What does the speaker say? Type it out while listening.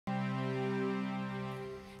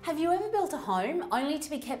Have you ever built a home only to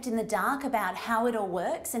be kept in the dark about how it all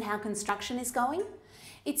works and how construction is going?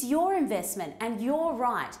 It's your investment and your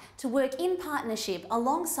right to work in partnership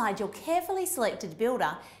alongside your carefully selected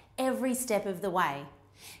builder every step of the way.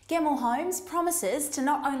 Gemmill Homes promises to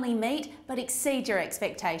not only meet but exceed your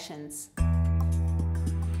expectations.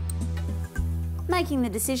 Making the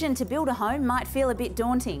decision to build a home might feel a bit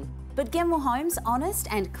daunting, but Gemmill Homes' honest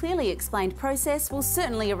and clearly explained process will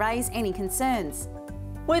certainly erase any concerns.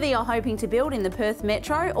 Whether you're hoping to build in the Perth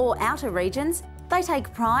metro or outer regions, they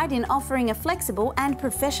take pride in offering a flexible and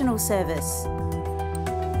professional service.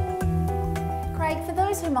 Craig, for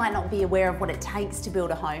those who might not be aware of what it takes to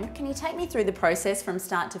build a home, can you take me through the process from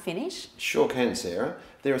start to finish? Sure can, Sarah.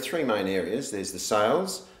 There are three main areas. There's the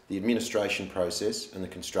sales, the administration process and the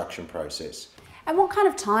construction process. And what kind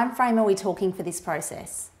of time frame are we talking for this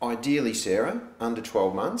process? Ideally, Sarah, under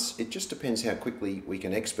 12 months. It just depends how quickly we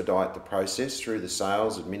can expedite the process through the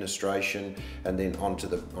sales, administration and then onto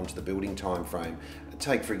the building time frame.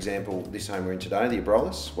 Take, for example, this home we're in today, the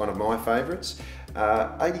Abrolhos, one of my favourites.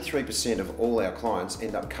 83% of all our clients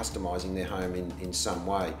end up customising their home in some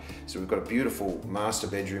way. So we've got a beautiful master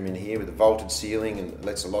bedroom in here with a vaulted ceiling and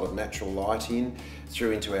lets a lot of natural light in,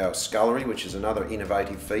 through into our scullery, which is another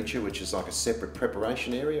innovative feature, which is like a separate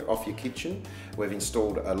preparation area off your kitchen. We've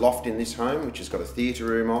installed a loft in this home, which has got a theatre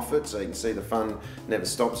room off it, so you can see the fun never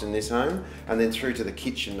stops in this home. And then through to the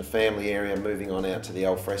kitchen, the family area, moving on out to the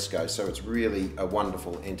alfresco. So it's really a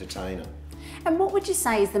wonderful entertainer. And what would you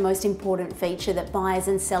say is the most important feature that buyers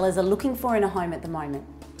and sellers are looking for in a home at the moment?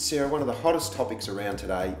 Sarah, one of the hottest topics around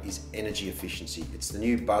today is energy efficiency. It's the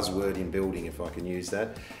new buzzword in building, if I can use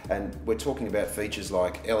that. And we're talking about features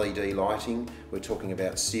like LED lighting, we're talking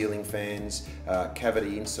about ceiling fans,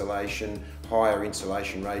 cavity insulation, higher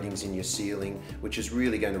insulation ratings in your ceiling, which is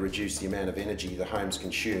really going to reduce the amount of energy the homes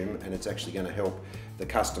consume, and it's actually going to help the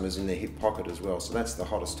customers in their hip pocket as well. So that's the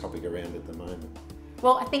hottest topic around at the moment.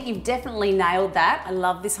 Well, I think you've definitely nailed that. I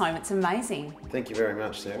love this home, it's amazing. Thank you very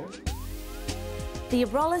much, Sarah. The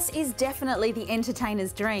Abrolhos is definitely the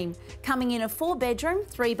entertainer's dream, coming in a 4-bedroom,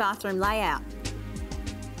 3-bathroom layout.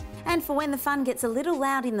 And for when the fun gets a little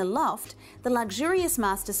loud in the loft, the luxurious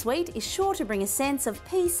master suite is sure to bring a sense of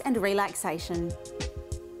peace and relaxation.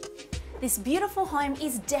 This beautiful home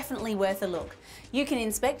is definitely worth a look. You can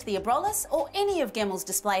inspect the Abrolhos or any of Gemmill's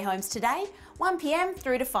display homes today, 1 p.m.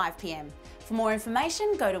 through to 5 p.m. For more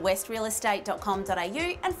information, go to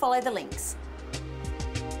westrealestate.com.au and follow the links.